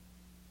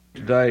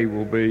Today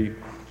will be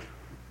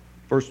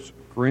 1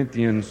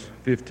 Corinthians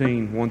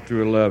 15, 1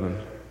 through 11,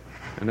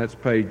 and that's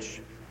page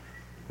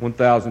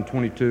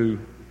 1022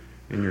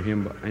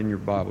 in your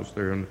Bibles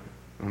there on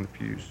the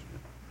pews.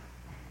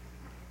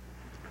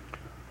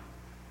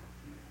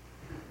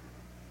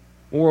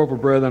 Moreover,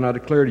 brethren, I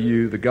declare to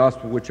you the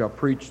gospel which I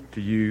preached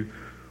to you,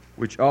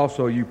 which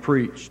also you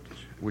preached,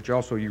 which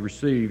also you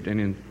received,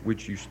 and in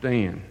which you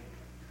stand,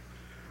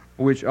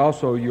 for which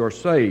also you are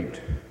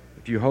saved,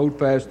 if you hold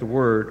fast the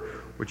word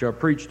which I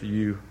preached to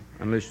you,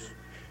 unless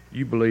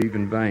you believe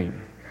in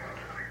vain.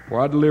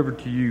 For I delivered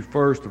to you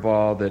first of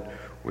all that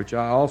which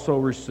I also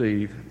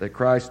received, that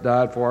Christ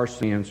died for our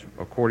sins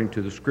according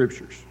to the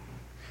Scriptures,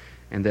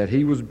 and that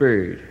he was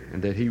buried,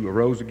 and that he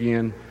arose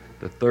again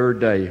the third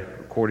day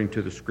according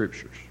to the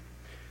Scriptures,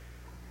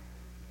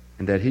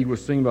 and that he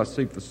was seen by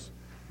Cephas,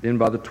 then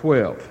by the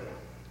 12.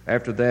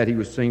 After that he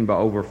was seen by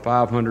over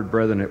 500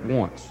 brethren at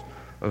once,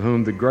 of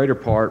whom the greater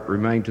part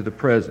remain to the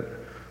present,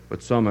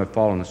 but some have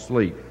fallen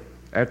asleep.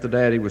 After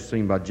that he was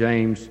seen by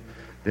James,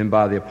 then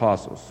by the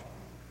apostles.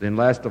 Then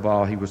last of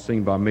all he was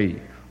seen by me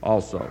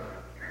also,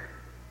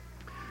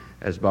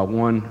 as by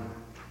one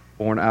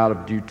born out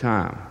of due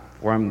time.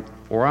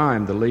 For I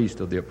am the least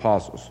of the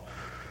apostles,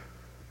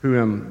 who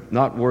am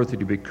not worthy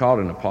to be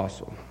called an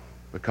apostle,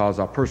 because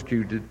I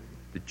persecuted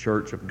the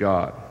church of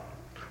God.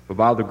 But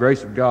by the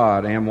grace of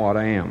God I am what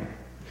I am,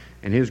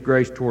 and his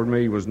grace toward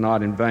me was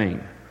not in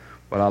vain,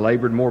 but I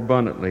labored more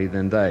abundantly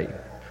than they.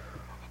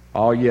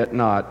 All yet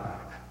not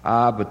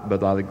I, but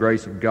by the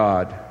grace of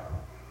God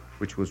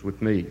which was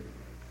with me.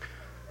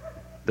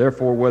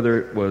 Therefore, whether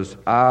it was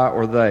I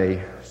or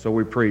they, so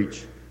we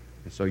preach,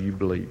 and so you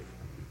believe.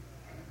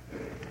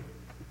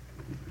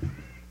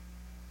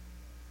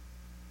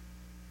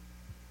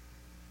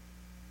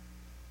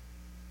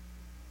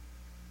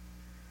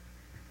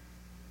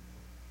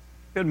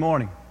 Good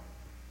morning.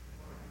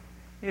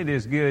 It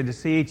is good to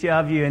see each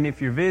of you, and if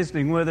you're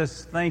visiting with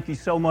us, thank you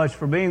so much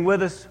for being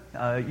with us.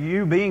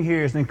 You being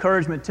here is an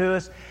encouragement to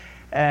us,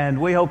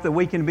 and we hope that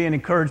we can be an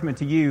encouragement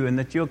to you, and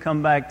that you'll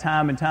come back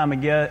time and time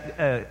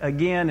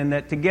again, and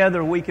that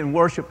together we can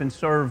worship and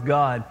serve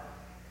God.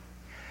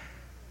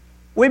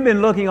 We've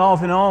been looking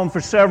off and on for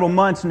several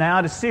months now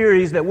at a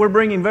series that we're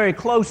bringing very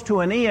close to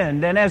an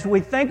end. And as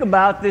we think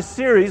about this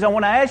series, I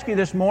want to ask you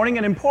this morning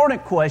an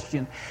important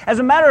question. As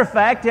a matter of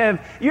fact,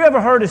 have you ever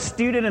heard a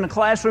student in a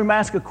classroom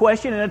ask a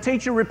question and a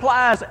teacher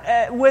replies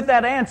with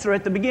that answer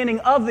at the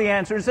beginning of the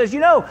answer and says,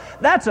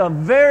 that's a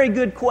very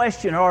good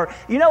question, or,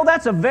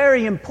 that's a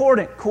very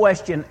important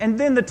question, and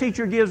then the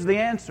teacher gives the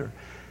answer?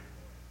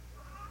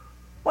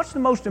 What's the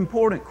most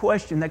important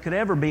question that could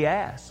ever be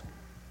asked?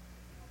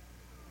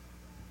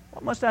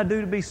 What must I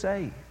do to be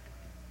saved?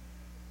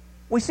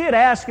 We see it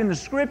asked in the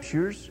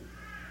Scriptures,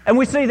 and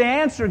we see the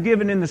answer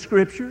given in the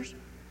Scriptures.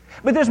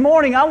 But this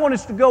morning, I want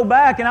us to go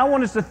back, and I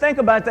want us to think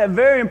about that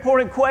very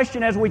important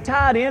question as we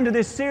tie it into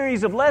this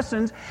series of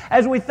lessons,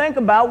 as we think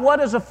about what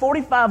does a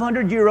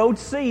 4,500-year-old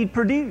seed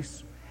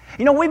produce?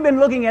 We've been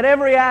looking at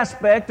every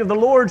aspect of the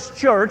Lord's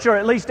church, or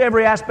at least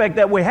every aspect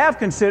that we have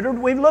considered.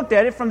 We've looked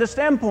at it from the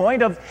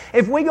standpoint of,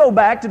 if we go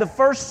back to the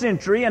first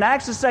century, in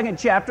Acts the 2nd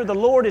chapter, the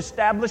Lord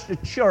established a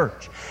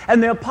church,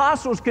 and the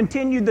apostles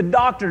continued the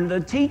doctrine, the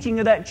teaching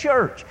of that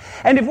church.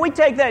 And if we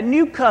take that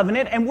new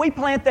covenant and we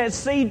plant that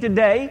seed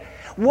today,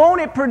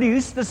 won't it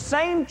produce the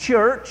same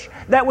church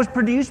that was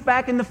produced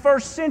back in the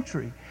first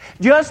century?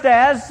 Just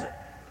as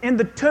in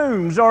the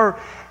tombs, or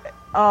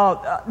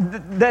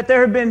that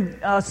there have been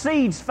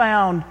seeds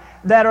found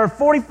that are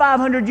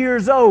 4,500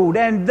 years old,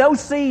 and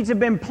those seeds have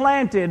been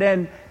planted,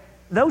 and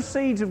those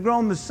seeds have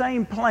grown the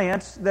same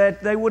plants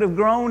that they would have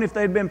grown if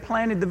they had been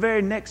planted the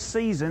very next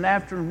season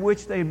after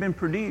which they had been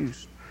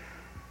produced.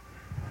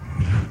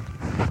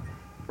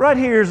 Right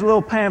here is a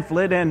little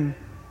pamphlet, and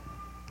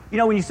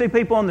when you see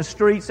people on the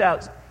streets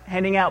out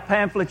handing out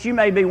pamphlets, you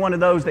may be one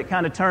of those that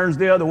kind of turns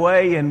the other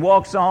way and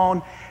walks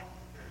on.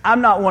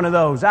 I'm not one of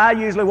those. I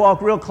usually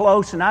walk real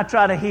close, and I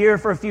try to hear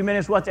for a few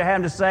minutes what they're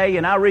having to say,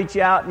 and I reach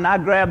out and I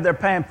grab their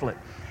pamphlet.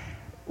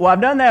 Well, I've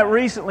done that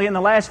recently in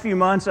the last few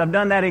months. I've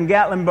done that in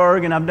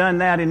Gatlinburg, and I've done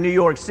that in New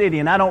York City,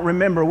 and I don't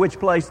remember which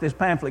place this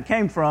pamphlet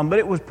came from, but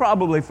it was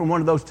probably from one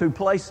of those two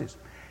places.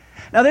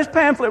 Now, this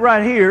pamphlet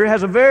right here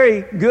has a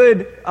very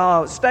good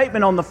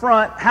statement on the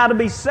front, how to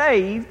be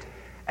saved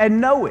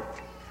and know it.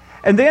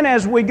 And then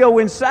as we go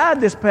inside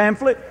this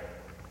pamphlet,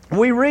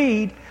 we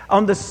read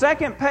on the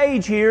second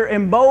page here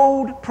in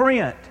bold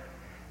print,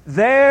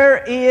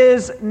 there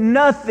is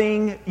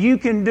nothing you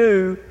can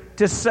do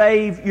to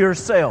save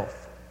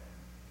yourself.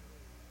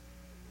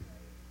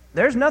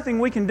 There's nothing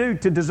we can do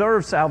to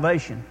deserve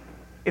salvation,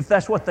 if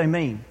that's what they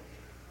mean.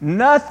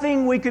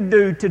 Nothing we could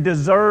do to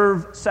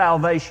deserve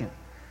salvation.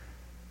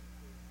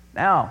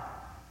 Now,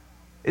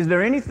 is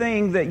there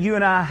anything that you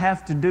and I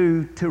have to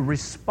do to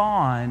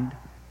respond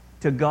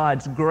to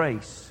God's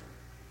grace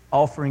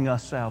offering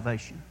us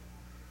salvation?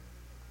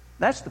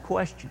 That's the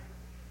question.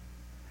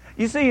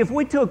 You see, if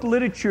we took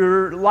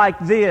literature like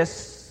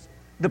this,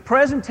 the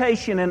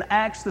presentation in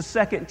Acts the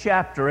 2nd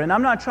chapter, and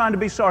I'm not trying to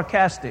be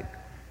sarcastic,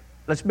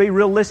 Let's be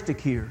realistic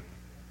here.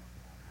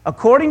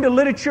 According to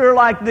literature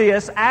like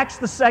this, Acts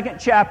the 2nd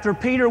chapter,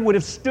 Peter would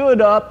have stood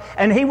up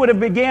and he would have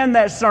began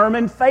that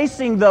sermon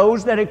facing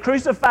those that had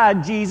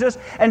crucified Jesus,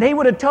 and he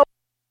would have told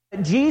them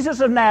that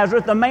Jesus of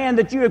Nazareth, the man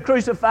that you have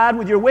crucified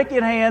with your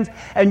wicked hands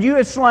and you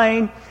have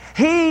slain,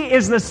 He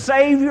is the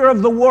Savior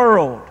of the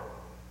world.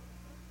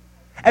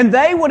 And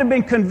they would have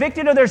been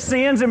convicted of their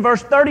sins in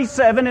verse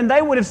 37, and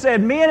they would have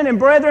said, men and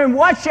brethren,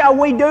 what shall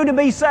we do to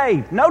be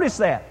saved? Notice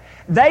that.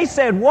 They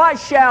said, what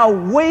shall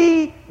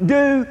we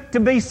do to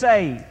be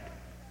saved?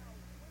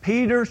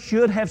 Peter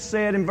should have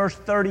said in verse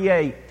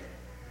 38,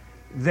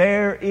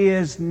 there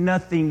is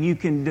nothing you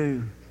can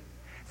do.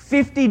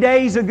 50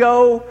 days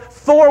ago,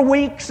 4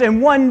 weeks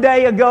and 1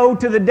 day ago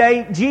to the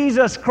date,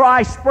 Jesus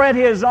Christ spread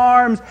His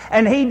arms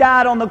and He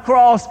died on the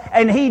cross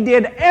and He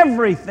did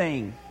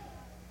everything.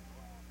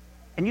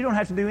 And you don't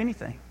have to do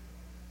anything.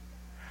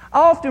 I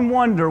often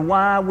wonder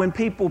why when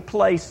people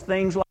place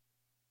things like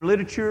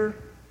literature,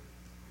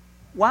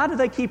 why do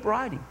they keep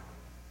writing?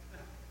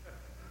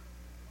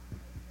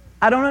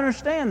 I don't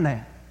understand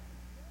that.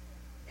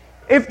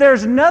 If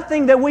there's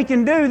nothing that we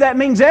can do, that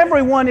means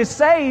everyone is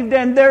saved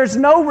and there's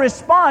no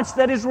response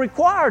that is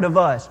required of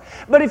us.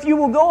 But if you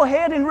will go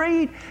ahead and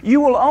read,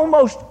 you will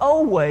almost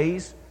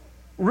always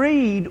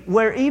read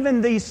where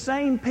even these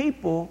same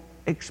people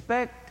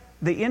expect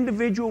the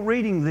individual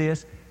reading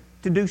this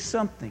to do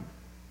something.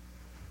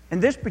 In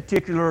this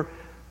particular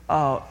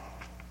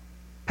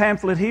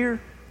pamphlet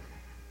here,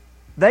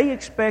 they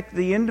expect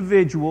the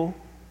individual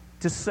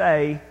to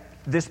say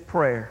this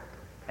prayer.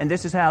 And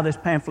this is how this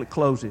pamphlet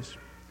closes.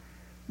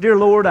 Dear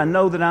Lord, I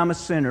know that I'm a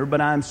sinner, but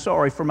I am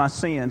sorry for my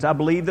sins. I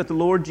believe that the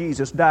Lord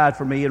Jesus died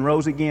for me and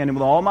rose again. And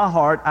with all my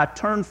heart, I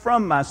turn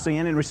from my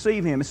sin and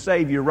receive Him as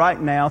Savior right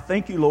now.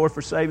 Thank you, Lord,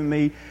 for saving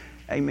me.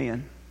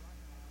 Amen.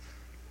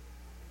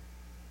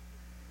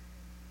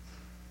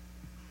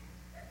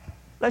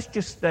 Let's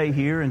just stay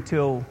here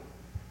until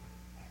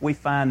we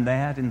find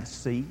that in the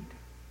seed.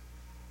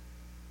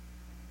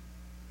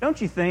 Don't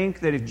you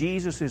think that if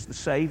Jesus is the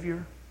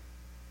Savior,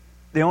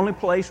 the only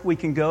place we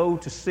can go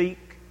to seek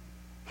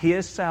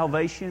His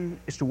salvation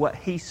is to what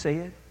He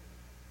said?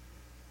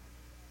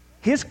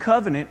 His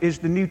covenant is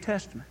the New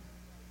Testament.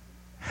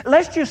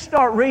 Let's just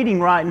start reading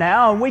right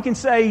now, and we can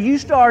say, you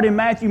start in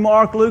Matthew,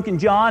 Mark, Luke, and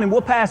John, and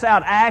we'll pass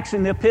out Acts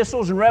and the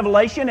epistles and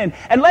Revelation,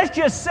 and let's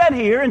just sit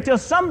here until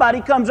somebody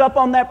comes up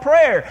on that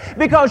prayer.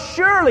 Because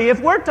surely,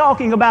 if we're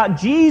talking about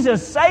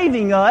Jesus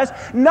saving us,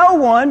 no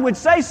one would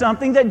say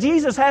something that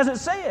Jesus hasn't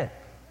said.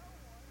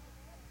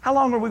 How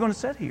long are we going to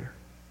sit here?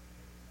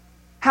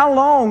 How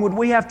long would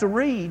we have to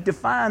read to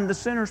find the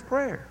sinner's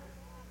prayer?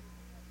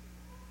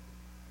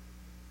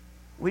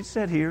 We'd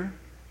sit here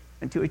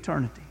until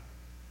eternity.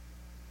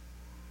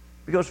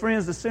 Because,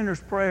 friends, the sinner's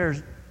prayer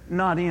is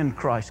not in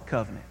Christ's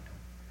covenant.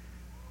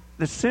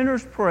 The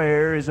sinner's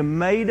prayer is a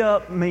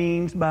made-up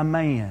means by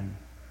man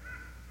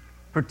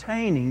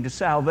pertaining to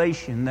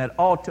salvation that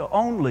ought to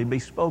only be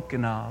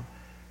spoken of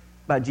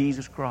by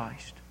Jesus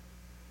Christ.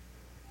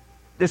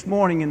 This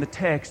morning in the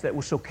text that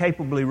was so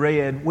capably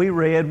read, we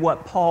read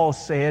what Paul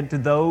said to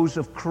those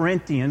of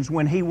Corinthians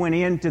when he went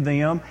into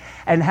them,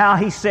 and how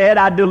he said,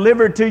 I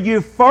delivered to you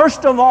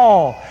first of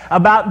all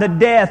about the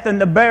death and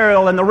the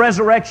burial and the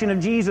resurrection of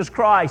Jesus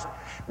Christ.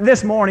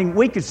 This morning,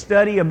 we could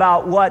study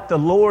about what the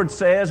Lord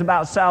says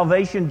about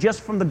salvation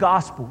just from the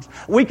Gospels.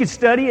 We could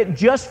study it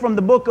just from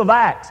the book of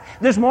Acts.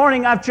 This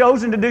morning, I've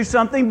chosen to do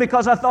something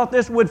because I thought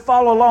this would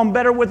follow along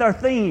better with our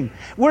theme.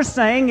 We're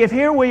saying, if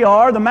here we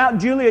are, the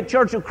Mount Juliet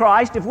Church of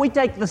Christ, if we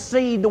take the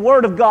seed, the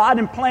Word of God,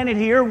 and plant it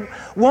here,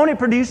 won't it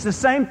produce the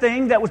same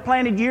thing that was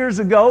planted years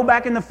ago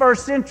back in the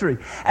first century?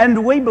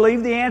 And we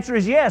believe the answer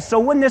is yes. So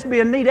wouldn't this be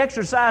a neat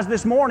exercise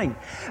this morning?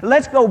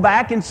 Let's go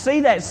back and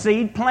see that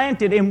seed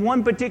planted in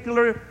one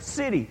particular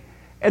city,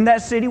 and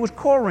that city was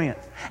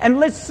Corinth. And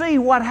let's see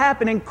what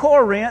happened in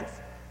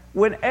Corinth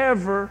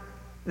whenever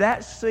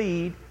that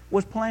seed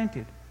was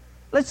planted.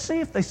 Let's see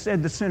if they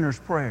said the sinner's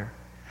prayer.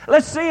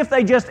 Let's see if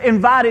they just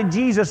invited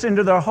Jesus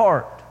into their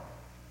heart.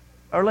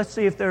 Or let's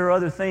see if there are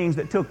other things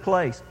that took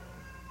place.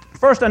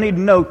 First, I need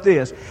to note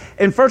this.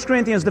 In 1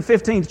 Corinthians, the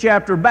 15th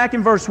chapter, back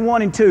in verse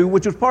 1 and 2,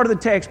 which was part of the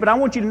text, but I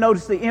want you to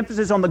notice the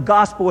emphasis on the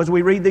gospel as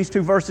we read these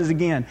two verses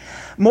again.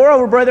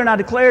 Moreover, brethren, I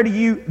declare to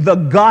you the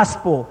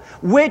gospel,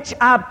 which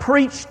I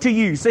preached to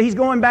you. So he's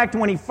going back to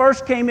when he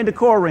first came into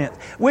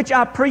Corinth. Which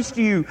I preached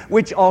to you,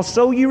 which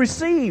also you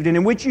received, and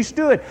in which you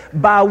stood,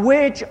 by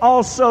which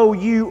also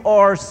you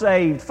are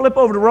saved. Flip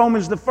over to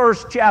Romans, the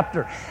 1st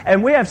chapter.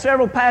 And we have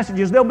several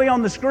passages. They'll be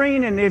on the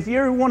screen, and if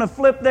you want to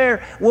flip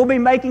there, we'll be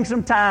making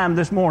some time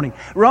this morning.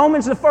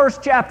 Romans, the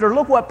 1st chapter,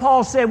 look what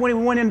Paul said when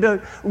he went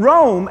into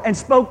Rome and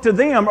spoke to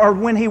them, or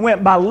when he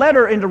went by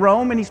letter into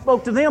Rome and he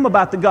spoke to them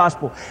about the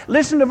gospel.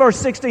 Listen to verse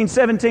 16,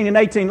 17, and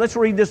 18. Let's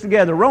read this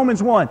together.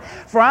 Romans 1.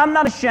 For I'm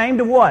not ashamed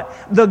of what?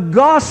 The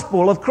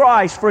gospel of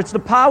Christ, for it's the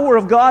power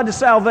of God to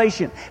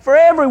salvation for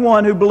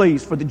everyone who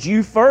believes, for the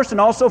Jew first and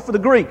also for the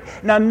Greek.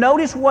 Now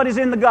notice what is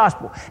in the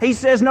gospel. He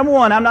says, number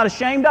one, I'm not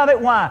ashamed of it.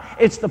 Why?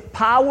 It's the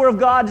power of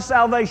God to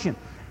salvation.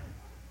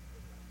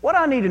 What do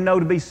I need to know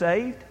to be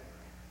saved?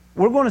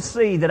 We're going to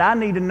see that I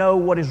need to know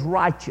what is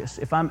righteous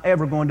if I'm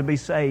ever going to be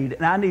saved,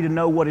 and I need to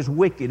know what is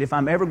wicked if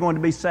I'm ever going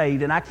to be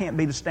saved, and I can't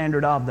be the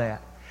standard of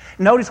that.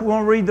 Notice we're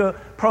going to read the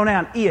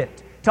pronoun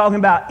it, talking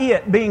about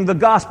it being the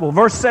gospel.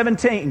 Verse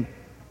 17,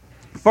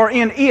 for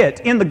in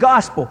it, in the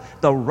gospel,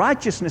 the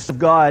righteousness of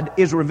God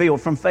is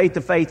revealed from faith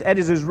to faith.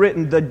 As is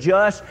written, the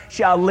just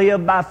shall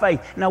live by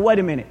faith. Now wait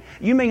a minute.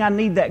 You mean I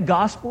need that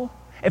gospel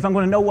if I'm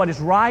going to know what is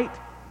right,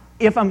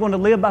 if I'm going to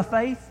live by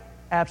faith?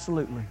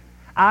 Absolutely.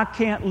 I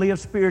can't live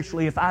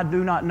spiritually if I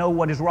do not know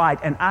what is right,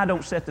 and I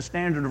don't set the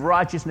standard of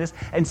righteousness,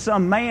 and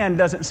some man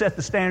doesn't set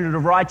the standard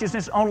of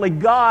righteousness. Only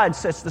God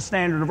sets the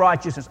standard of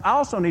righteousness. I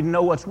also need to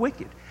know what's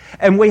wicked,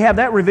 and we have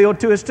that revealed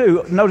to us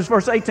too. Notice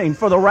verse 18,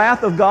 for the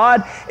wrath of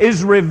God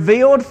is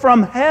revealed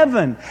from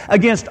heaven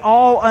against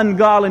all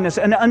ungodliness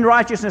and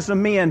unrighteousness of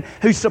men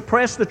who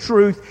suppress the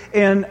truth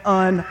in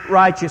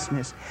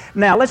unrighteousness.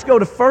 Now let's go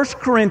to 1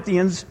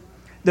 Corinthians,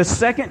 the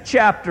 2nd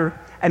chapter,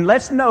 and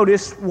let's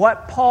notice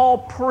what Paul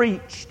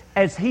preached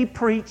as he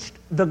preached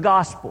the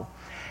gospel.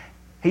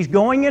 He's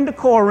going into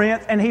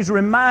Corinth and he's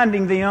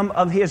reminding them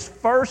of his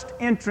first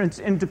entrance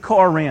into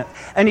Corinth.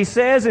 And he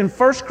says in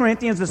 1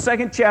 Corinthians, the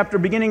 2nd chapter,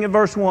 beginning at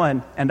verse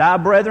 1, and I,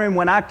 brethren,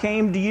 when I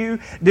came to you,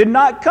 did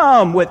not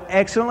come with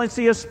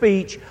excellency of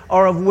speech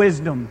or of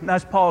wisdom.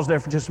 Let's pause there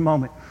for just a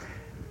moment.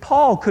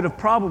 Paul could have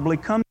probably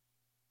come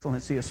with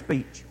excellency of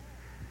speech.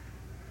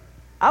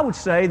 I would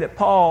say that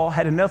Paul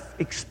had enough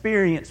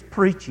experience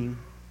preaching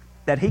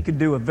that he could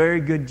do a very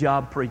good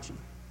job preaching.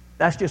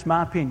 That's just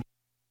my opinion.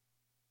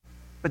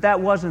 But that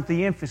wasn't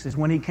the emphasis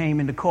when he came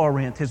into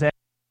Corinth, his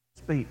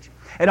speech.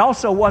 It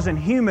also wasn't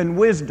human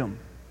wisdom.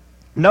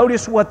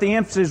 Notice what the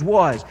emphasis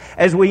was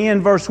as we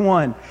end verse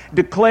 1.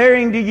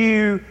 Declaring to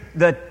you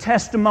the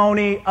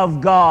testimony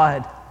of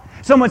God.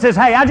 Someone says,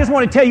 hey, I just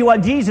want to tell you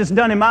what Jesus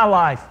done in my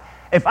life.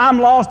 If I'm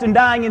lost and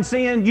dying in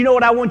sin, you know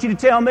what I want you to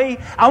tell me?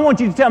 I want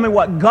you to tell me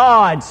what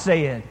God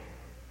said.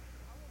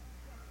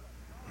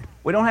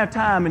 We don't have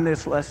time in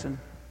this lesson.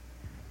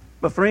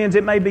 But friends,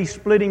 it may be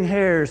splitting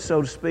hairs,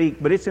 so to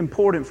speak, but it's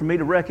important for me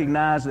to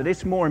recognize that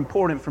it's more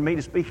important for me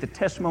to speak the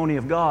testimony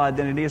of God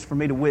than it is for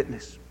me to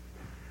witness.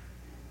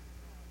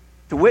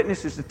 To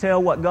witness is to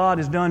tell what God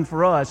has done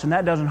for us, and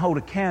that doesn't hold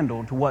a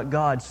candle to what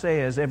God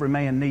says every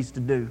man needs to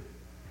do.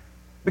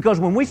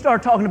 Because when we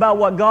start talking about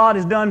what God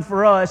has done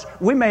for us,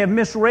 we may have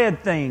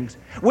misread things.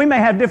 We may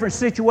have different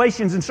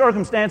situations and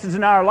circumstances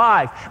in our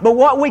life. But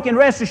what we can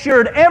rest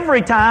assured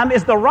every time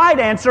is the right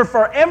answer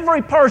for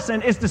every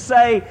person is to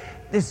say,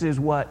 this is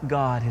what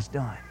God has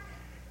done.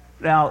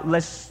 Now,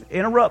 let's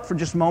interrupt for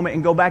just a moment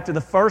and go back to the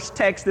first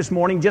text this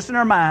morning, just in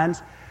our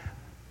minds.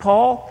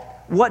 Paul,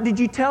 what did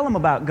you tell him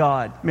about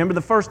God? Remember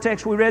the first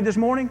text we read this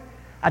morning?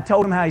 I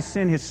told him how He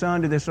sent His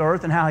Son to this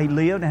earth and how He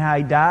lived and how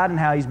He died and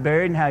how He's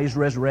buried and how He's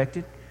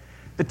resurrected.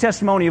 The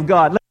testimony of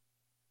God.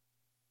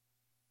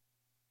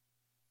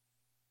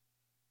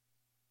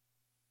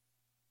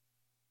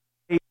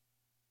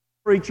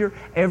 Preacher,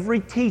 every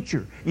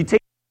teacher, you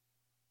teach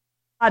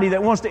somebody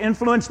that wants to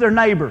influence their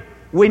neighbor.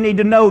 We need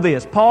to know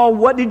this. Paul,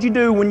 what did you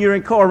do when you're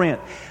in Corinth?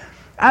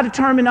 I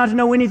determined not to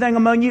know anything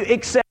among you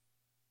except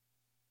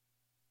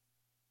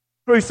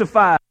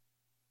crucified.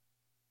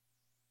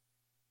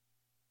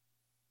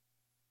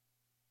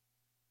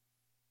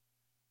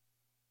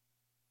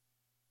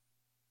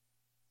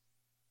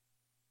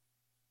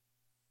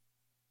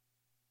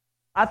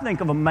 I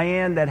think of a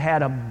man that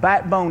had a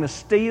backbone of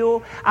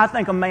steel. I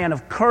think of a man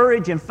of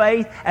courage and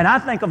faith. And I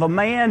think of a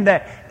man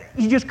that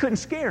you just couldn't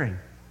scare him.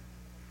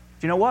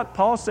 Do you know what?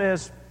 Paul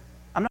says,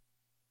 I'm not.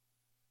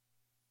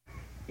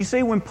 You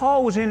see, when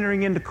Paul was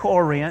entering into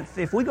Corinth,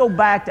 if we go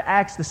back to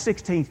Acts the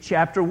 16th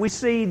chapter, we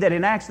see that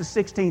in Acts the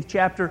 16th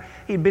chapter,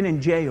 he'd been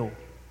in jail.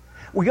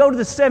 We go to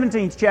the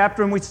 17th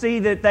chapter and we see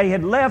that they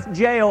had left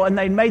jail and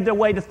they'd made their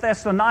way to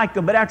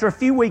Thessalonica. But after a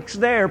few weeks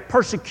there,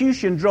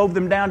 persecution drove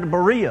them down to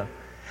Berea.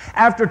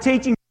 After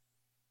teaching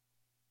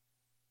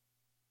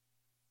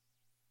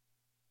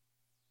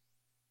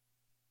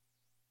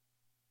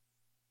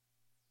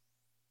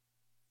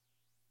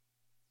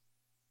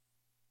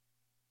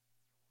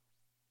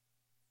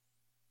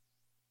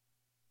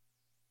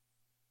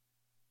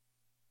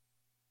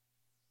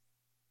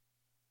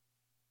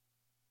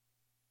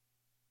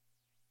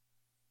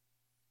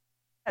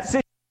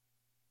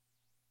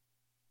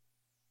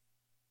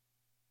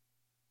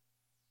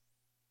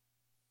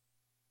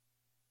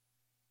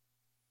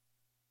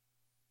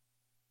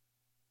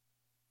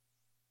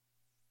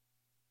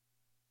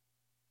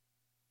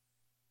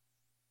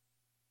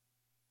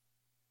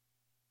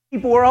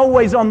people were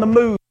always on the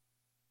move.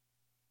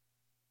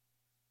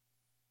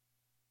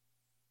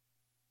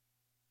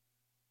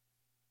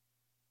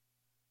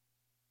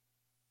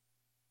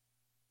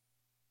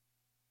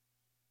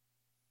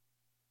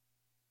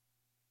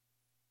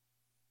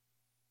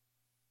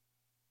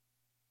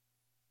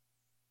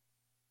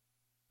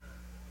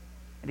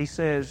 And he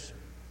says,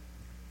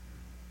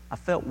 I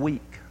felt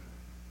weak.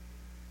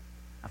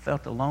 I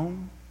felt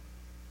alone.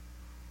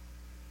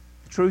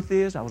 The truth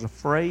is, I was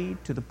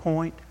afraid to the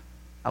point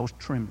I was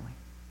trembling.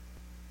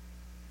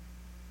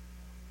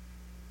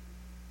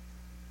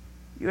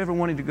 You ever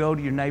wanted to go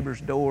to your neighbor's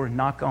door and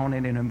knock on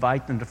it and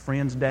invite them to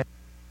Friends Day?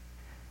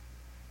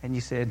 And you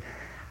said,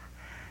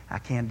 I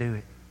can't do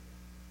it.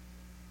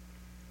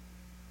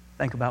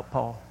 Think about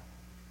Paul.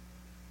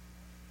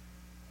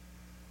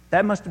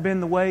 That must have been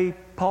the way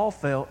Paul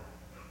felt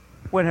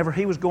whenever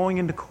he was going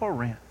into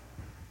Corinth.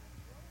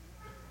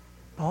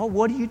 Paul,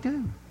 what do you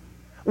do?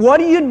 What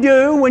do you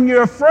do when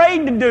you're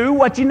afraid to do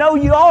what you know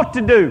you ought to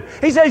do?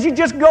 He says you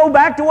just go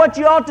back to what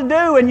you ought to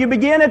do and you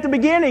begin at the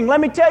beginning. Let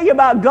me tell you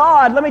about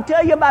God. Let me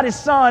tell you about His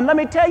Son. Let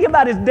me tell you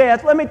about His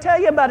death. Let me tell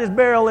you about His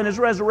burial and His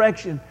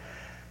resurrection.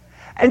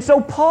 And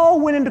so Paul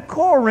went into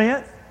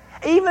Corinth,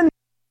 even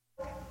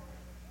though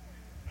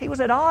he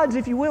was at odds,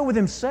 if you will, with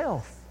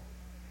himself.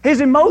 His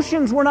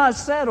emotions were not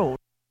settled.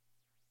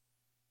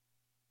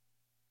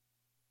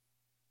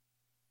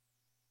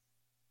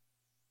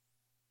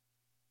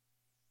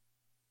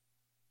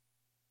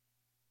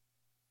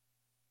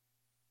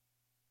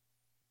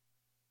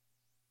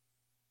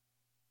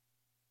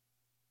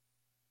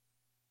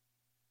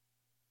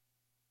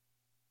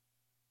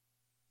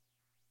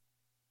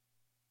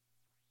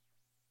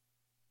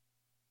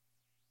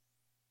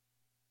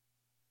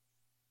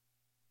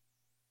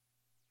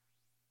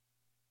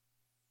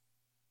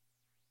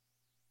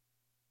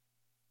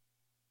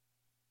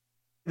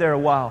 There a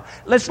while.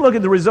 Let's look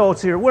at the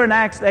results here. We're in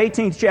Acts, the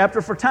 18th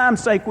chapter. For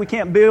time's sake, we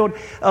can't build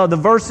the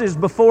verses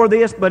before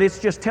this, but it's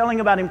just telling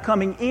about him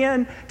coming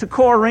in to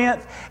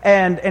Corinth,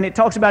 and it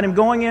talks about him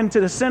going into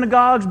the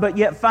synagogues, but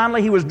yet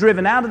finally he was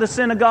driven out of the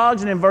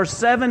synagogues, and in verse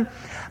 7,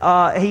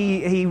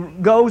 he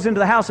goes into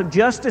the house of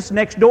Justus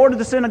next door to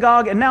the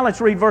synagogue, and now let's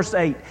read verse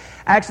 8.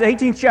 Acts, the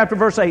 18th chapter,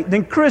 verse 8.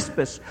 Then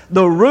Crispus,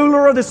 the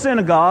ruler of the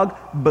synagogue,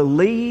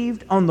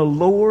 believed on the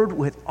Lord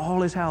with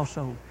all his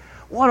household.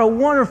 What a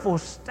wonderful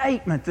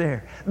statement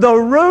there. The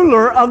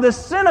ruler of the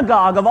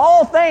synagogue of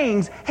all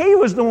things, he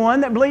was the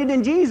one that believed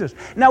in Jesus.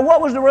 Now, what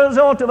was the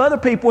result of other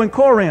people in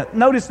Corinth?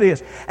 Notice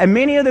this. And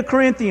many of the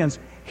Corinthians,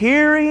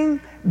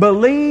 hearing,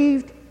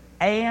 believed,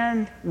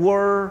 and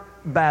were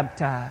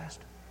baptized.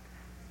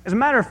 As a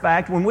matter of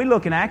fact, when we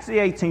look in Acts the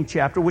 18th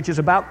chapter, which is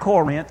about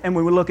Corinth, and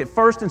when we look at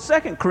 1st and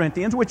 2nd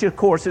Corinthians, which of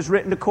course is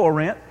written to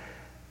Corinth,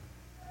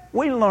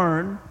 we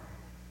learn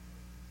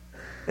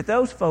that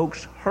those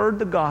folks heard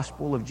the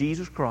gospel of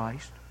Jesus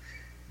Christ,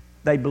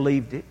 they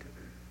believed it,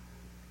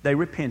 they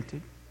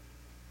repented,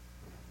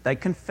 they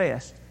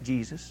confessed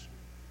Jesus,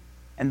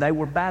 and they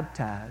were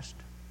baptized,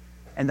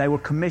 and they were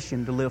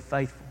commissioned to live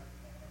faithful.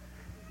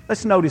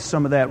 Let's notice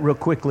some of that real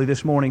quickly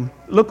this morning.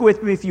 Look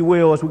with me, if you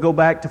will, as we go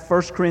back to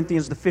 1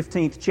 Corinthians, the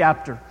 15th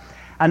chapter.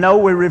 I know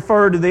we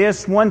referred to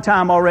this one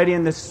time already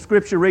in the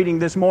scripture reading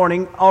this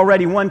morning,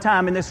 already one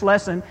time in this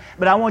lesson,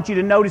 but I want you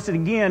to notice it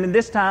again, and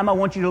this time I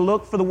want you to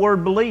look for the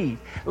word believe.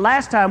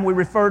 Last time we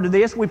referred to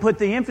this, we put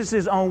the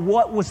emphasis on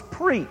what was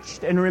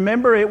preached, and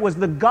remember it was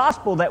the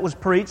gospel that was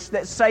preached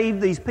that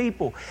saved these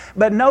people.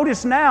 But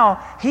notice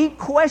now, he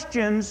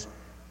questions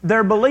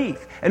their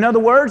belief. In other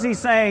words, he's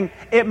saying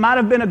it might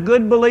have been a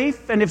good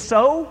belief, and if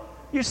so,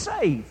 you're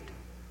saved.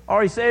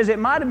 Or he says it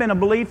might have been a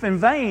belief in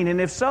vain, and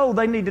if so,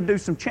 they need to do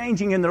some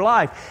changing in their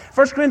life.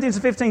 1 Corinthians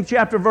 15th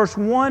chapter, verse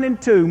 1 and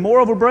 2.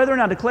 Moreover, brethren,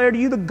 I declare to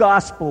you the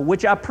gospel,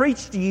 which I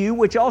preached to you,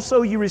 which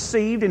also you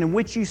received, and in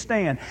which you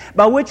stand,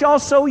 by which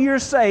also you're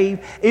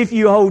saved, if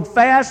you hold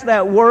fast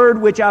that word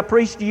which I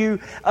preached to you,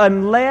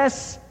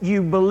 unless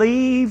you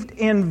believed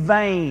in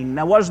vain.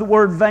 Now, what does the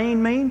word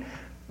vain mean?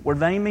 The word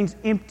vain means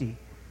empty.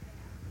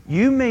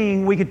 You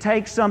mean we could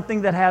take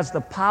something that has the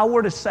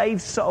power to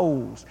save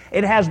souls.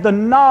 It has the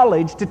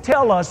knowledge to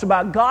tell us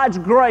about God's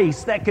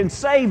grace that can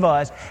save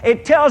us.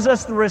 It tells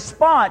us the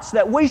response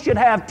that we should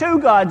have to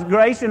God's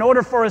grace in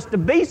order for us to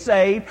be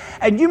saved.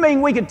 And you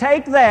mean we could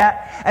take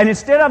that and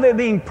instead of it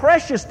being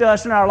precious to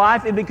us in our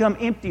life, it become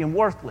empty and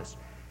worthless?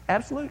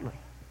 Absolutely.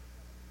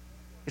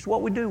 It's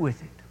what we do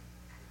with it.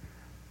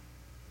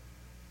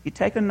 You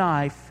take a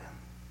knife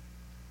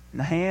in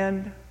the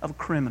hand of a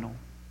criminal,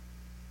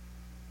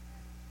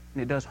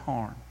 and it does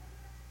harm.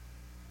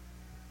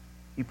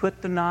 You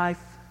put the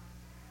knife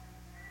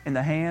in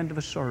the hand of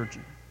a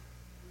surgeon,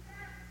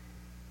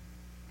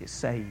 it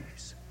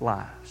saves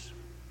lives.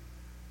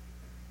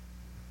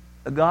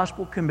 The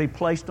gospel can be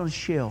placed on a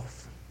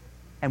shelf,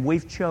 and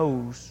we've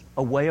chose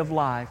a way of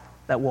life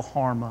that will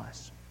harm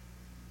us.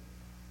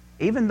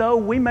 Even though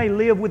we may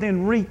live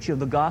within reach of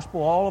the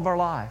gospel all of our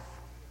life,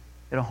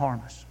 it'll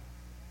harm us.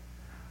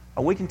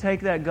 Or we can take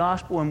that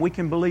gospel and we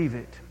can believe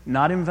it,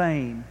 not in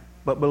vain,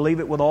 but believe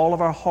it with all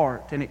of our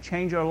heart, and it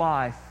change our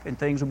life, and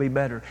things will be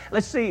better.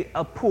 Let's see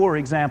a poor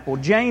example.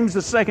 James, the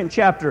 2nd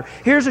chapter.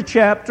 Here's a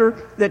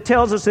chapter that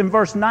tells us in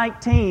verse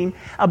 19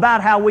 about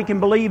how we can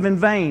believe in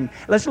vain.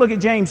 Let's look at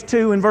James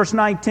 2 in verse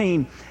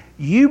 19.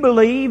 You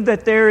believe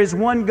that there is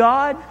one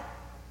God?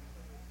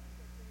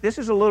 This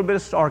is a little bit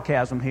of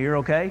sarcasm here,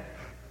 okay?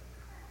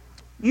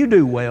 You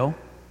do well.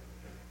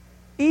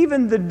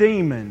 Even the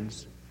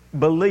demons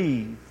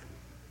believe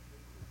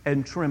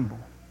and tremble.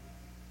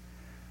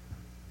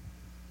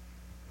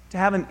 to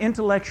have an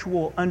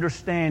intellectual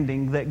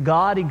understanding that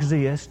God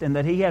exists and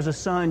that He has a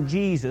Son,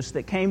 Jesus,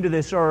 that came to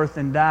this earth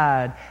and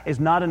died is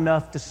not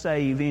enough to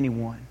save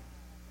anyone.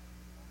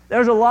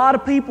 There's a lot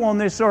of people on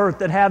this earth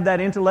that have that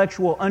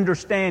intellectual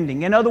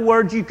understanding. In other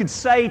words, you could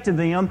say to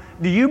them,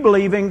 do you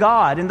believe in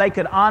God? And they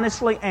could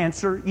honestly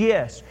answer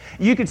yes.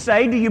 You could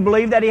say, do you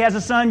believe that He has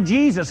a Son,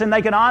 Jesus? And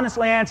they could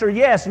honestly answer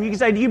yes. And you could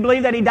say, do you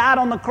believe that He died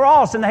on the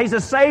cross and that He's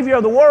the Savior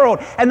of the world?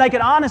 And they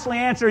could honestly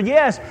answer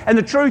yes. And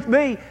the truth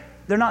be,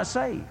 they're not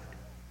saved.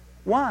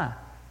 Why?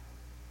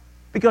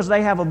 Because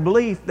they have a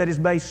belief that is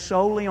based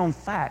solely on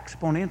facts,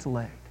 upon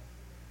intellect.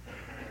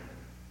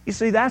 You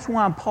see, that's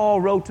why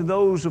Paul wrote to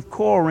those of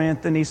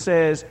Corinth and he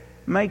says,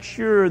 make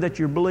sure that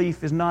your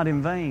belief is not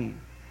in vain.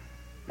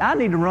 I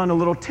need to run a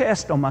little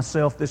test on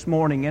myself this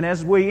morning. And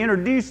as we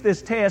introduce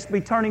this test,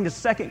 be turning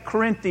to 2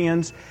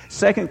 Corinthians,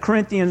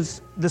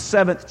 the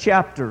 7th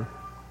chapter.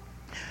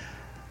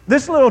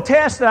 This little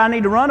test that I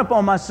need to run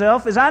upon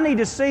myself is I need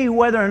to see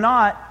whether or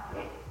not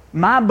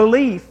my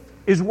belief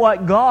is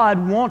what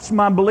God wants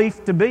my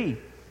belief to be.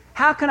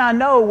 How can I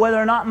know whether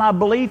or not my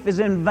belief is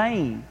in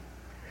vain?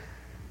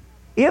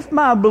 If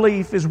my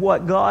belief is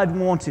what God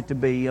wants it to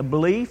be, a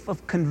belief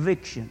of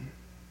conviction,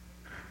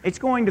 it's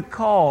going to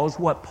cause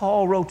what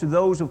Paul wrote to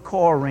those of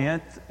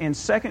Corinth in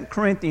 2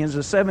 Corinthians,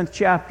 the 7th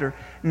chapter.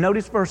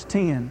 Notice verse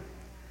 10.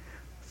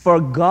 For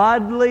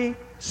godly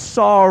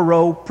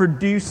sorrow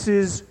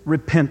produces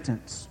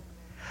repentance,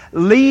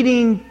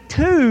 leading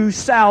to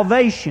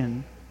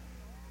salvation,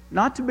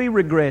 not to be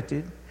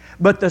regretted,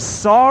 but the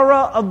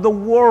sorrow of the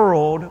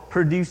world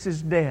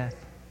produces death.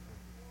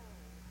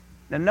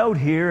 Now note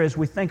here, as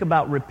we think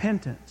about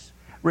repentance,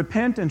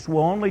 repentance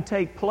will only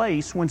take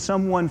place when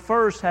someone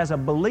first has a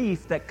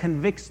belief that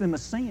convicts them of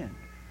sin.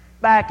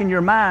 Back in your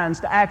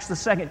minds to Acts the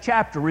 2nd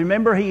chapter,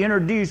 remember He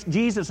introduced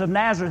Jesus of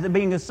Nazareth as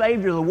being the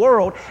Savior of the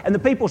world, and the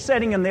people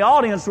sitting in the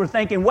audience were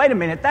thinking, wait a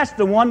minute, that's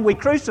the one we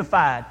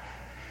crucified.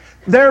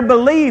 Their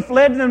belief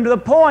led them to the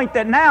point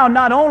that now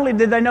not only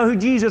did they know who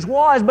Jesus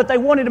was, but they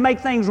wanted to make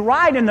things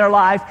right in their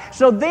life.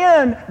 So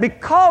then,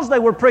 because they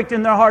were pricked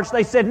in their hearts,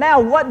 they said,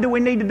 now what do we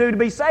need to do to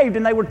be saved?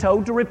 And they were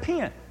told to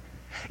repent.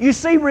 You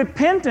see,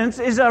 repentance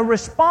is a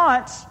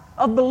response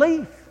of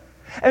belief.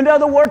 In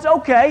other words,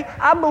 okay,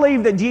 I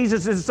believe that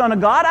Jesus is the Son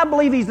of God. I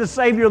believe He's the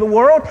Savior of the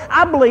world.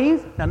 I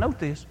believe, now note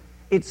this,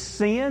 it's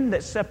sin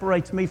that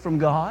separates me from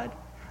God.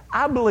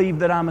 I believe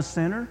that I'm a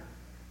sinner.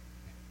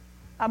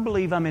 I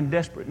believe I'm in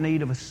desperate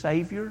need of a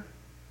Savior.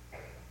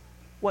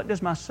 What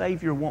does my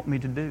Savior want me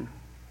to do?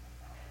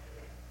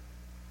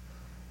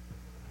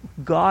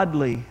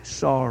 Godly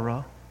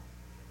sorrow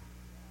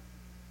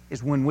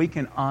is when we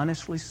can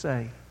honestly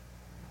say,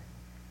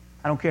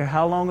 I don't care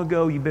how long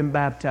ago you've been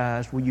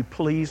baptized, will you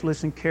please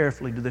listen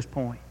carefully to this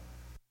point?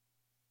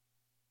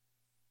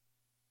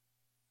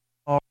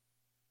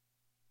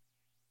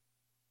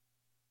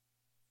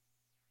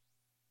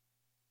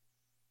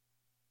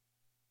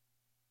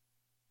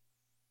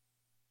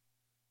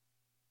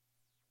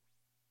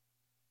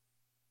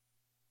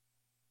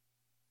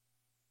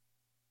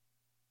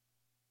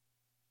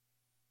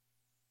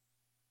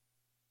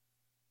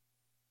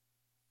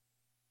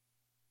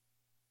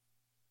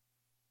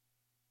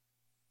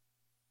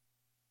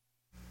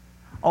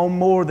 On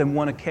more than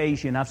one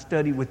occasion, I've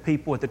studied with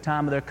people at the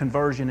time of their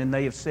conversion, and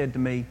they have said to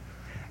me,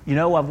 you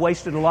know, I've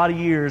wasted a lot of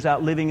years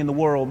out living in the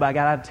world, but I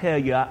got to tell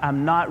you,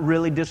 I'm not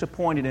really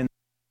disappointed in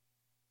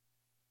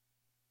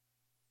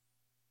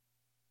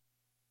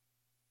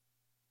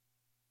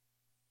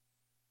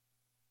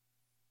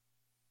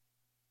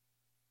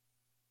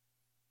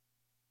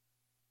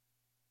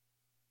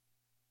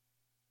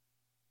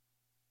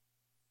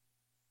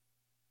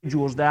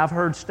individuals that I've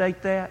heard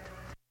state that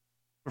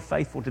are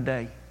faithful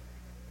today.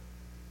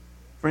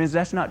 Friends,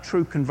 that's not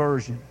true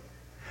conversion.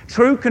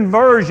 True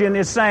conversion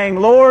is saying,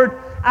 Lord,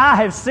 I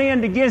have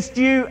sinned against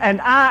you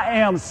and I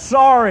am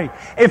sorry.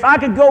 If I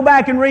could go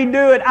back and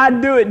redo it, I'd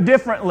do it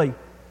differently.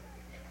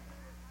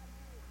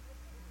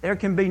 There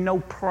can be no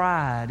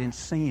pride in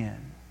sin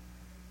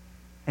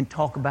and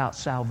talk about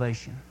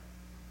salvation.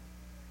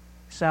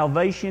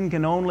 Salvation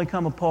can only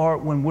come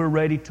apart when we're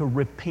ready to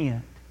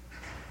repent.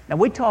 Now,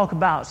 we talk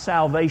about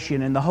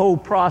salvation and the whole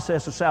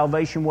process of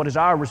salvation, what is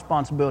our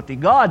responsibility.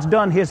 God's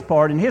done His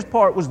part, and His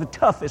part was the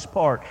toughest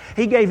part.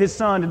 He gave His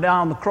Son to die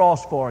on the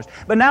cross for us.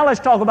 But now let's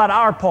talk about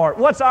our part.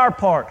 What's our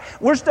part?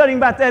 We're studying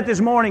about that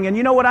this morning, and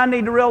you know what I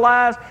need to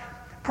realize?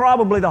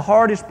 Probably the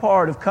hardest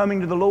part of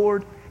coming to the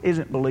Lord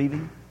isn't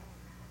believing.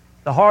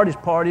 The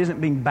hardest part isn't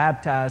being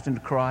baptized into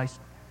Christ.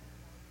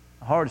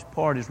 The hardest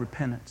part is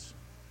repentance.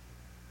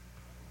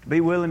 To be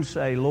willing to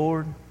say,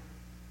 Lord,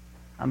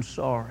 I'm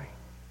sorry.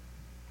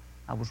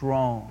 I was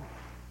wrong,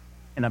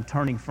 and I'm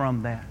turning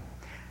from that.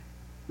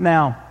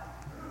 Now,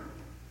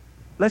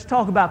 let's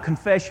talk about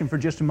confession for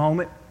just a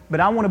moment,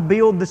 but I want to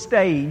build the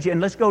stage, and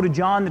let's go to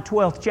John the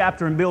 12th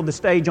chapter and build the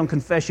stage on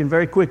confession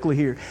very quickly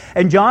here.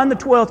 In John the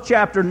 12th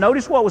chapter,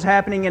 notice what was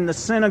happening in the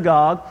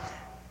synagogue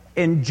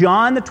in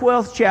John the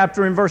 12th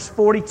chapter in verse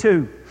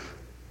 42.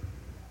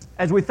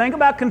 As we think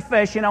about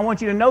confession, I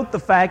want you to note the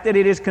fact that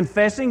it is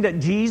confessing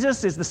that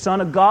Jesus is the Son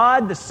of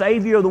God, the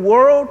Savior of the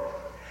world.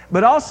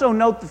 But also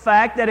note the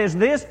fact that as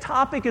this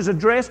topic is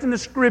addressed in the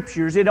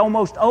Scriptures, it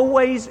almost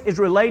always is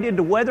related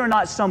to whether or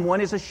not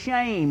someone is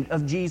ashamed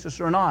of Jesus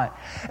or not.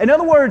 In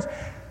other words,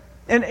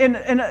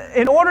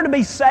 in order to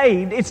be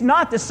saved, it's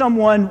not that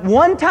someone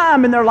one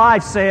time in their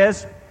life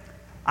says,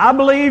 I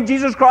believe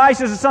Jesus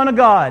Christ is the Son of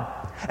God,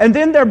 and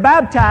then they're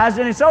baptized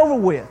and it's over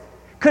with.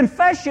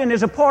 Confession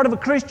is a part of a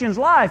Christian's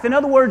life. In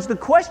other words, the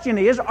question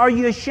is, are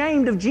you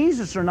ashamed of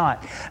Jesus or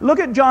not? Look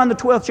at John the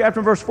 12th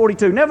chapter, verse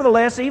 42.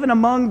 Nevertheless, even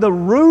among the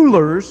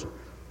rulers,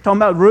 talking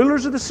about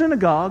rulers of the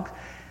synagogue,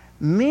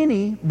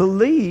 many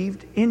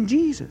believed in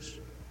Jesus.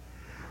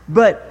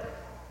 But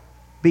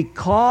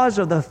because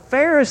of the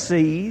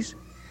Pharisees,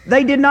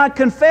 they did not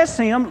confess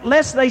Him,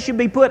 lest they should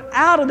be put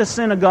out of the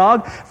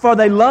synagogue, for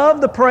they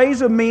loved the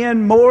praise of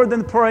men more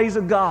than the praise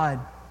of God.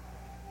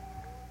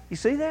 You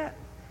see that?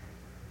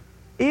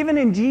 Even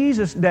in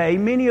Jesus' day,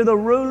 many of the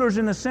rulers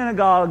in the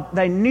synagogue,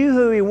 they knew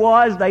who He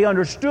was, they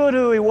understood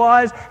who He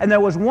was, and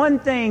there was one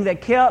thing that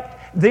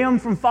kept them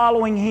from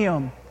following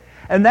Him.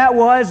 And that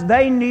was,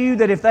 they knew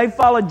that if they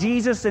followed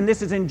Jesus, and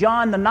this is in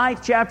John the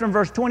 9th chapter and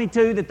verse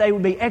 22, that they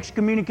would be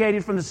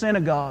excommunicated from the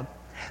synagogue.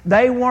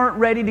 They weren't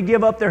ready to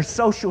give up their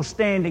social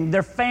standing,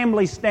 their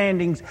family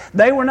standings.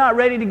 They were not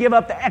ready to give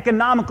up the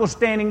economical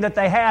standing that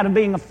they had of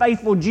being a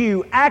faithful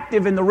Jew,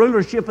 active in the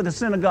rulership of the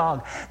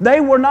synagogue. They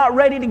were not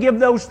ready to give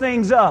those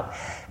things up.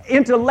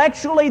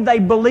 Intellectually, they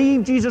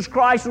believed Jesus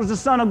Christ was the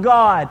Son of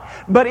God.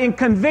 But in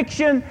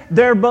conviction,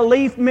 their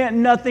belief meant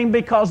nothing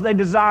because they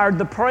desired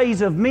the praise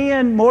of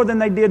men more than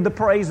they did the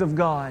praise of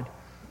God.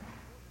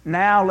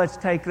 Now let's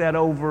take that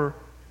over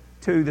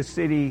to the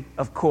city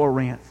of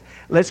Corinth.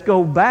 Let's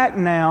go back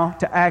now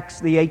to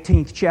Acts the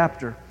 18th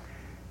chapter.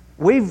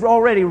 We've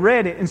already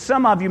read it, and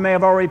some of you may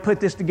have already put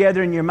this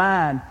together in your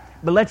mind.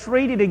 But let's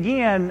read it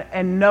again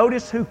and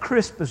notice who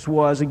Crispus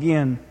was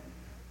again.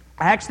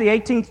 Acts the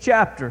 18th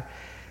chapter.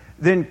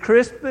 Then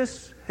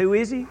Crispus, who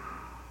is he?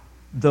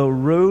 The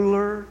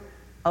ruler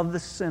of the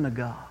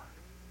synagogue.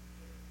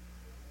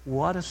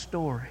 What a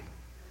story.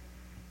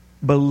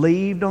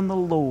 Believed on the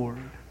Lord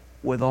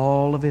with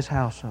all of his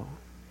household.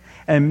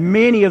 And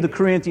many of the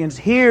Corinthians,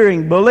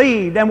 hearing,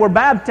 believed, and were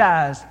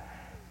baptized.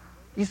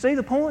 You see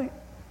the point?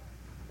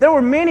 There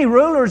were many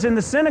rulers in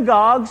the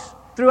synagogues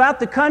throughout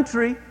the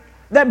country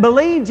that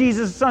believed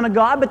Jesus is the Son of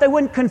God, but they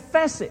wouldn't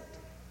confess it.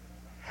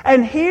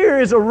 And here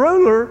is a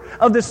ruler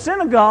of the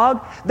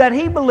synagogue that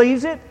he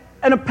believes it,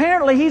 and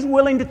apparently he's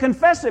willing to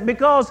confess it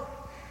because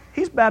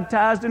he's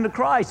baptized into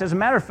Christ. As a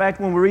matter of fact,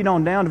 when we read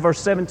on down to verse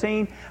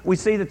 17, we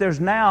see that there's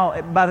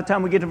now, by the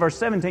time we get to verse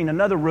 17,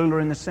 another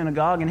ruler in the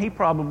synagogue, and he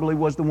probably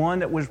was the one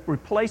that was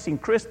replacing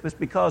Crispus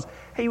because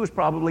he was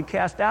probably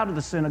cast out of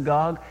the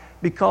synagogue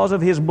because of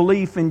his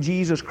belief in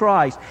Jesus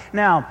Christ.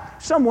 Now,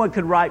 someone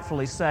could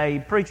rightfully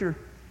say, "Preacher,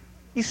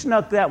 you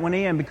snuck that one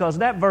in because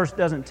that verse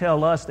doesn't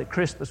tell us that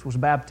Crispus was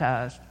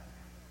baptized.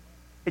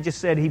 It just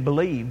said he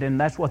believed,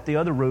 and that's what the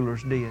other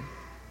rulers did.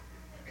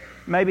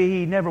 Maybe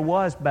he never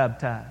was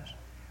baptized."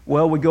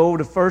 Well, we go over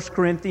to 1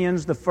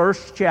 Corinthians, the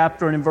first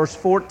chapter, and in verse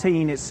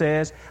 14 it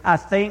says, "I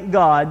thank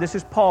God," this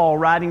is Paul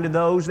writing to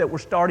those that were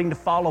starting to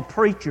follow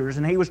preachers,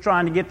 and he was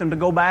trying to get them to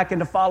go back and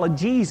to follow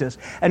Jesus.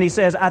 And he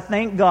says, "I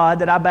thank God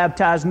that I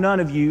baptized none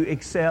of you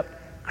except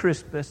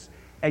Crispus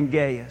and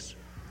Gaius."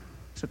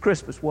 So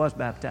Crispus was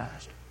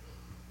baptized.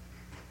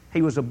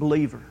 He was a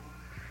believer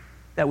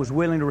that was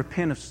willing to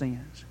repent of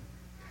sins.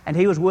 And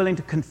he was willing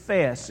to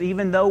confess,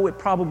 even though it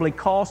probably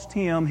cost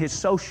him his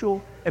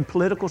social and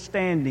political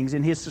standings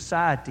in his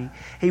society,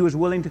 he was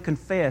willing to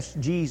confess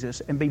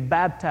Jesus and be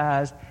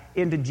baptized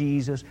into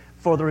Jesus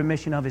for the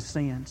remission of his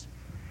sins.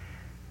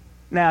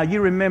 Now,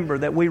 you remember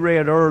that we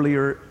read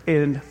earlier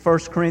in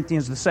 1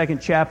 Corinthians, the 2nd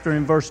chapter,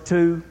 in verse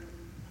 2,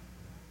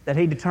 that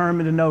he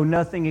determined to know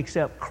nothing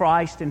except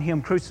Christ and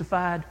Him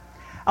crucified.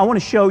 I want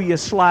to show you a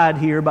slide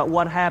here about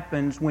what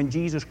happens when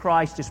Jesus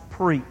Christ is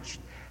preached.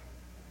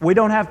 We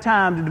don't have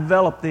time to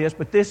develop this,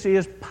 but this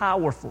is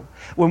powerful.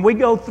 When we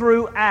go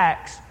through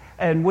Acts,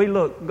 and we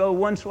look, go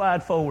one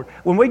slide forward.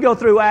 When we go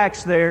through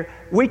Acts there,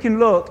 we can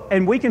look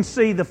and we can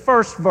see the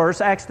first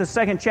verse, Acts the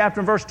 2nd chapter,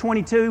 and verse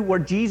 22, where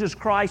Jesus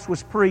Christ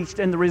was preached,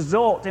 and the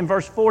result in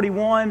verse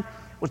 41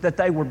 was that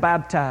they were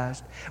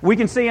baptized. We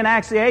can see in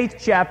Acts the 8th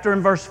chapter,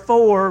 in verse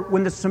 4,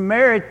 when the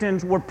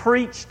Samaritans were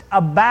preached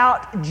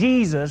about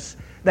Jesus,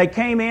 they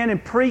came in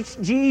and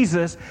preached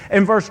Jesus.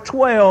 In verse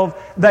 12,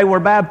 they were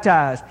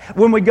baptized.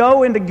 When we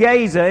go into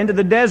Gaza, into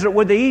the desert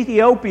with the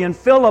Ethiopian,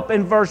 Philip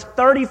in verse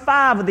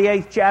 35 of the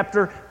 8th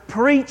chapter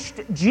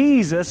preached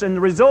Jesus, and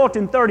the result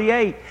in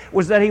 38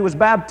 was that he was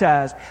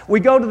baptized. We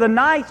go to the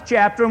 9th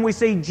chapter and we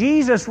see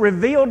Jesus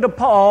revealed to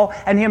Paul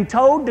and him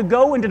told to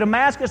go into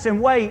Damascus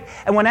and wait.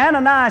 And when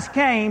Ananias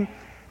came,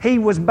 he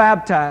was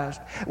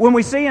baptized. When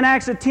we see in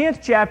Acts the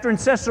 10th chapter in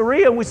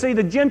Caesarea, we see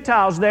the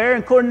Gentiles there,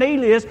 and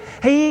Cornelius,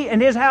 he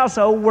and his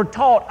household were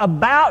taught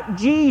about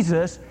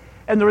Jesus,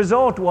 And the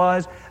result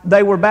was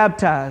they were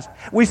baptized.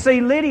 We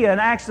see Lydia in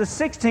Acts the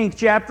 16th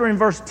chapter in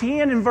verse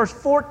 10 and verse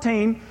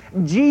 14.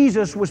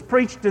 Jesus was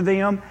preached to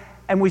them,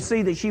 and we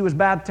see that she was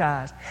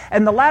baptized.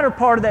 And the latter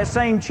part of that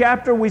same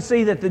chapter, we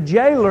see that the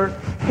jailer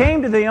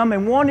came to them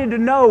and wanted to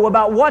know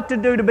about what to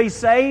do to be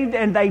saved,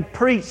 and they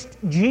preached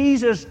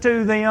Jesus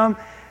to them,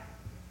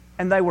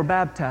 and they were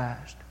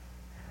baptized.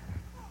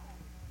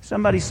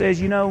 Somebody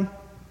says,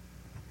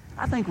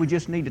 I think we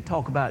just need to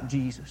talk about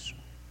Jesus.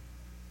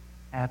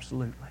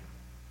 Absolutely.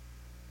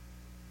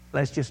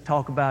 Let's just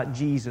talk about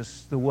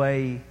Jesus the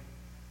way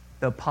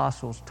the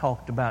apostles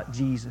talked about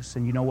Jesus.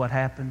 And you know what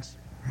happens?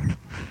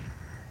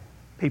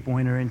 People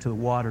enter into the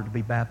water to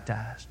be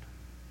baptized.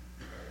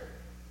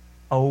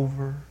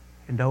 Over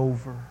and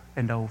over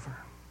and over.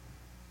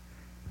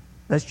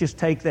 Let's just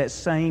take that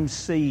same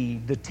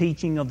seed, the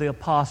teaching of the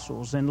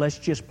apostles, and let's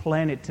just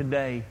plant it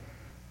today.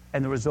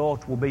 And the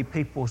result will be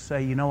people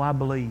say, I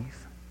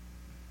believe.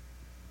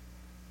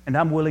 And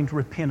I'm willing to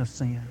repent of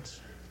sins.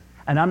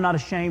 And I'm not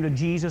ashamed of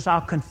Jesus. I'll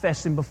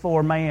confess Him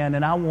before man,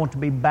 and I want to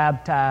be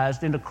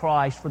baptized into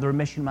Christ for the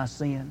remission of my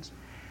sins.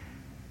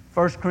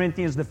 1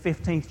 Corinthians, the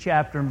 15th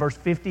chapter, in verse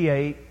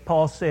 58,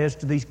 Paul says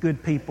to these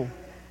good people,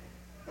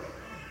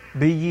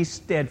 be ye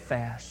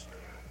steadfast,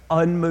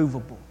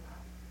 unmovable,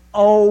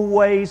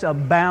 always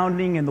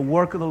abounding in the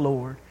work of the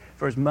Lord,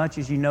 for as much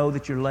as you know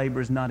that your labor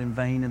is not in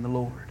vain in the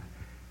Lord.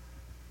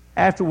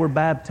 After we're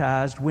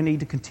baptized, we need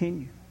to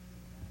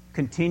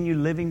continue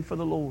living for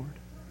the Lord.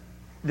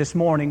 This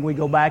morning, we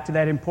go back to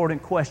that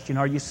important question,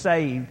 are you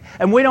saved?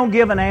 And we don't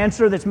give an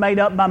answer that's made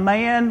up by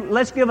man.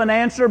 Let's give an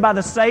answer by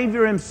the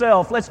Savior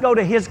Himself. Let's go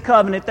to His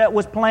covenant that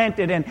was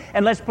planted,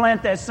 and let's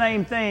plant that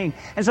same thing.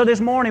 And so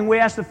this morning, we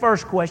ask the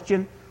first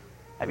question,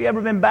 have you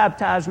ever been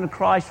baptized into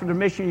Christ for the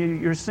remission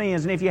of your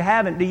sins? And if you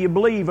haven't, do you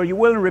believe? Are you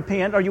willing to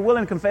repent? Are you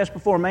willing to confess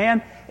before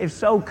man? If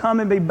so, come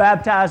and be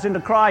baptized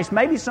into Christ.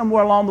 Maybe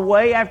somewhere along the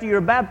way, after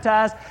you're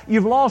baptized,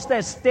 you've lost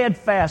that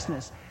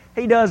steadfastness.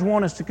 He does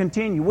want us to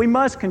continue. We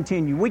must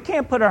continue. We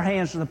can't put our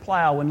hands to the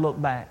plow and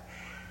look back.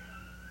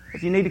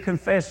 If you need to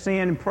confess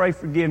sin and pray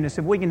forgiveness,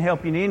 if we can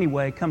help you in any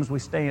way, come as we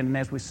stand and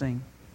as we sing.